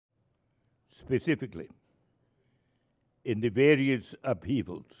specifically in the various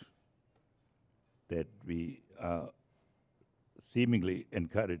upheavals that we are seemingly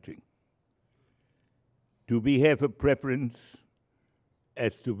encouraging, do we have a preference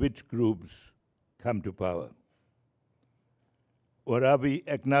as to which groups come to power? Or are we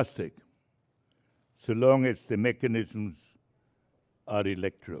agnostic, so long as the mechanisms are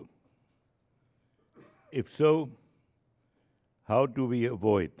electoral? If so, how do we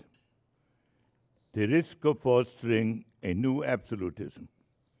avoid the risk of fostering a new absolutism,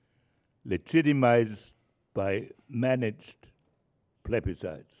 legitimized by managed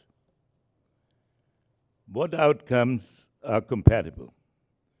plebiscites? What outcomes are compatible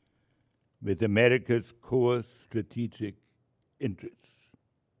with America's core strategic interests?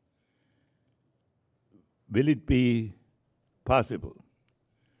 Will it be possible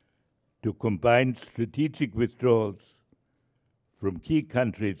to combine strategic withdrawals from key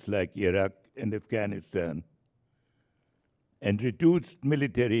countries like Iraq and Afghanistan and reduced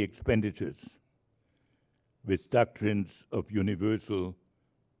military expenditures with doctrines of universal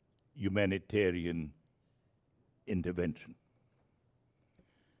humanitarian intervention?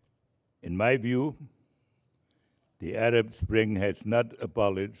 In my view, the Arab Spring has not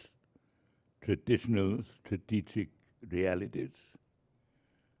abolished traditional strategic realities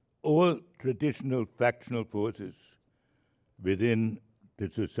or traditional factional forces within the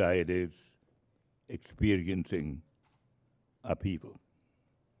societies experiencing upheaval.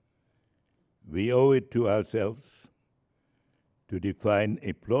 We owe it to ourselves to define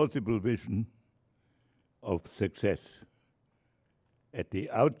a plausible vision of success at the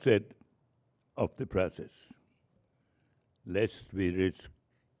outset of the process, lest we risk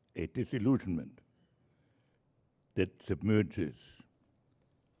a disillusionment that submerges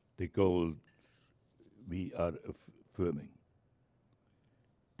the goals we are affirming.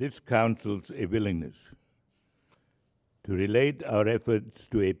 This counsels a willingness to relate our efforts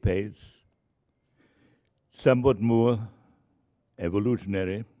to a pace somewhat more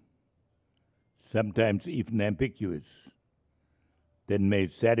evolutionary, sometimes even ambiguous, than may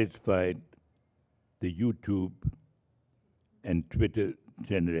satisfy the YouTube and Twitter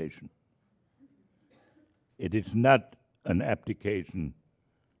generation. It is not an abdication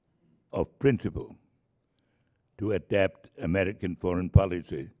of principle to adapt American foreign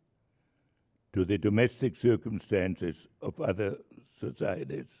policy to the domestic circumstances of other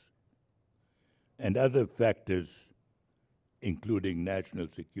societies and other factors, including national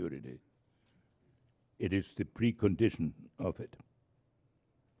security. It is the precondition of it.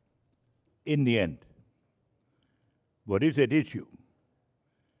 In the end, what is at issue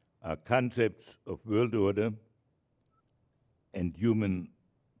are concepts of world order and human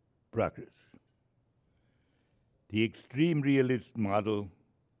progress. The extreme realist model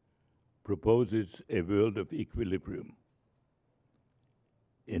proposes a world of equilibrium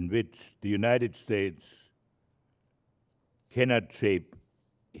in which the United States cannot shape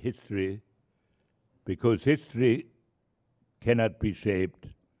history because history cannot be shaped,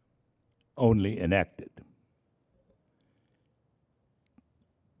 only enacted.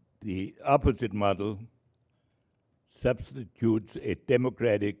 The opposite model substitutes a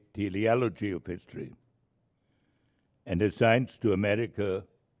democratic teleology of history and assigns to America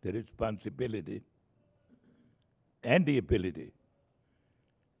the responsibility and the ability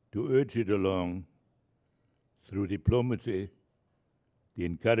to urge it along through diplomacy, the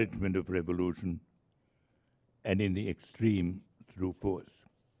encouragement of revolution, and in the extreme through force.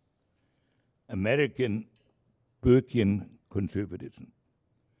 American Burkean conservatism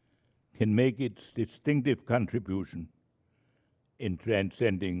can make its distinctive contribution in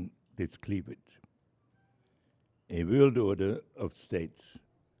transcending this cleavage. A world order of states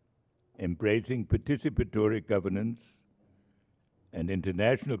embracing participatory governance and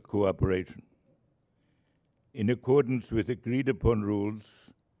international cooperation in accordance with agreed upon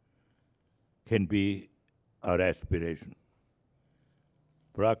rules can be our aspiration.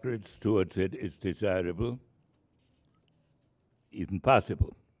 Progress towards it is desirable, even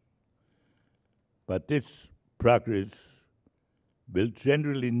possible. But this progress will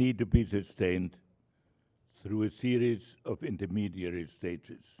generally need to be sustained through a series of intermediary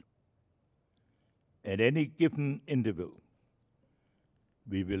stages. At any given interval,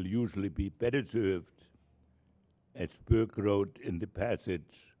 we will usually be better served, as Burke wrote in the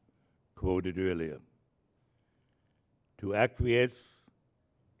passage quoted earlier, to acquiesce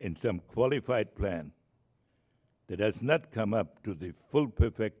in some qualified plan that has not come up to the full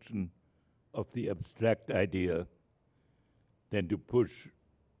perfection of the abstract idea than to push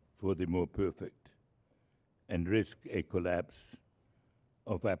for the more perfect and risk a collapse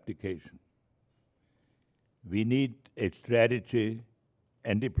of abdication. We need a strategy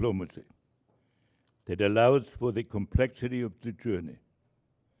and diplomacy that allows for the complexity of the journey,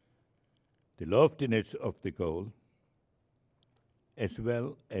 the loftiness of the goal, as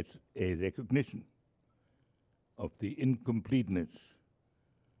well as a recognition of the incompleteness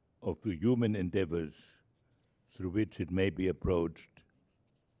of the human endeavors through which it may be approached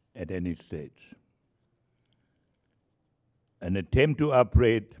at any stage. An attempt to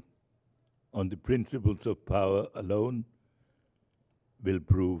operate on the principles of power alone will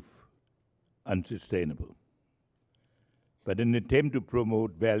prove unsustainable. But an attempt to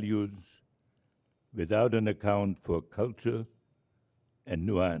promote values without an account for culture and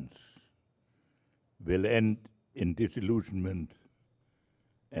nuance will end in disillusionment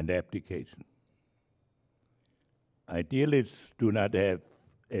and abdication. Idealists do not have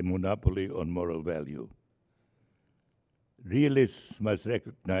a monopoly on moral value. Realists must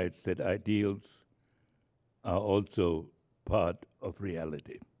recognize that ideals are also part of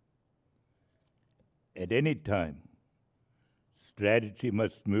reality. At any time, strategy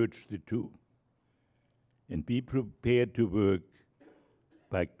must merge the two and be prepared to work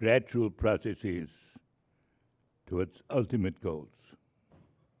by gradual processes towards ultimate goals.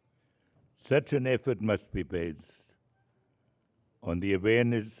 Such an effort must be based on the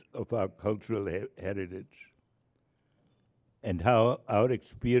awareness of our cultural heritage and how our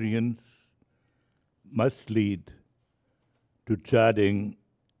experience must lead to charting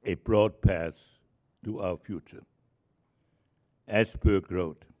a broad path to our future. As Burke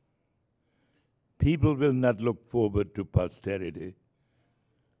wrote, people will not look forward to posterity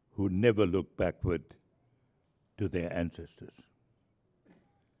who never look backward to their ancestors.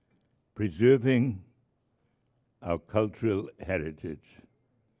 Preserving our cultural heritage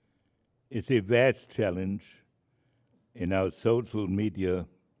is a vast challenge in our social media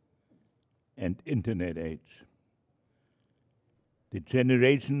and internet age. The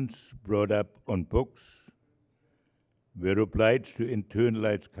generations brought up on books were obliged to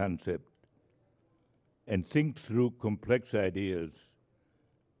internalize concepts and think through complex ideas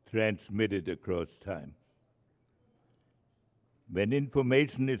transmitted across time. When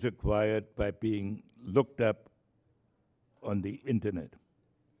information is acquired by being looked up on the internet,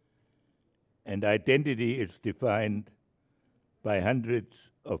 and identity is defined by hundreds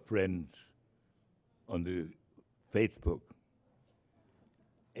of friends on the Facebook,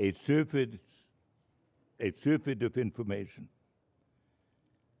 a surfeit of information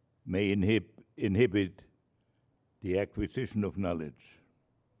may inhibit the acquisition of knowledge.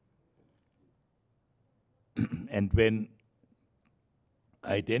 And when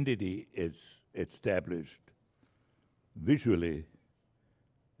identity is established, visually,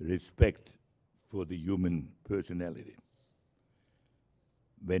 respect for the human personality.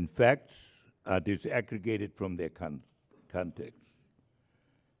 When facts are disaggregated from their context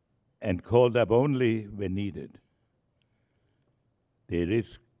and called up only when needed, they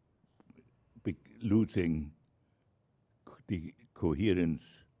risk losing the coherence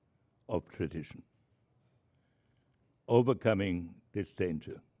of tradition. Overcoming this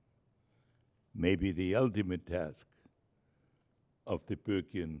danger may be the ultimate task of the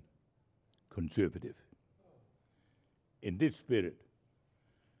Burkean conservative. In this spirit,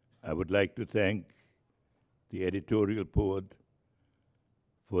 I would like to thank the editorial board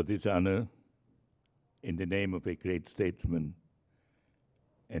for this honor in the name of a great statesman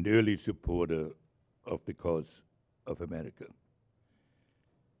and early supporter of the cause of America.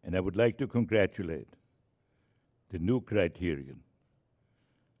 And I would like to congratulate the new Criterion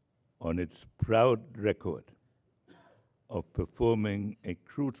on its proud record of performing a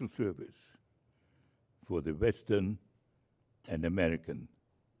crucial service for the Western and American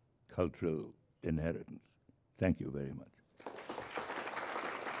cultural inheritance. Thank you very much.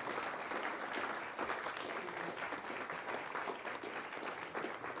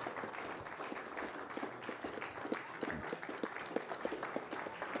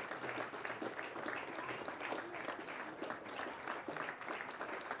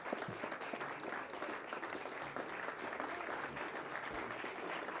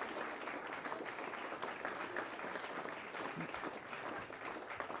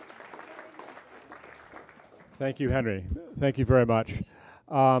 Thank you, Henry. Thank you very much.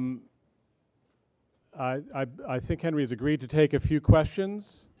 I think Henry has agreed to take a few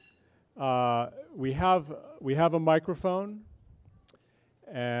questions. We have a microphone,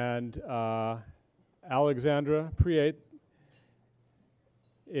 and Alexandra Priet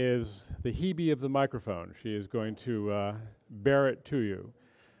is the Hebe of the microphone. She is going to bear it to you.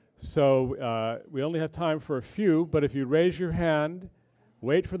 So we only have time for a few, but if you raise your hand,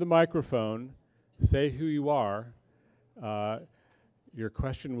 wait for the microphone, say who you are, your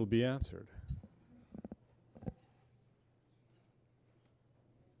question will be answered.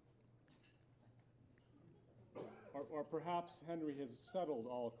 Or perhaps Henry has settled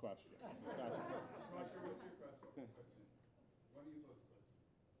all questions. Roger, what's your question? Why don't you pose the question?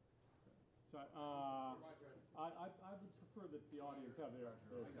 So, I would prefer that the audience have their.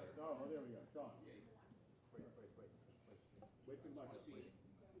 Oh, there we go. John. Wait for the microphone.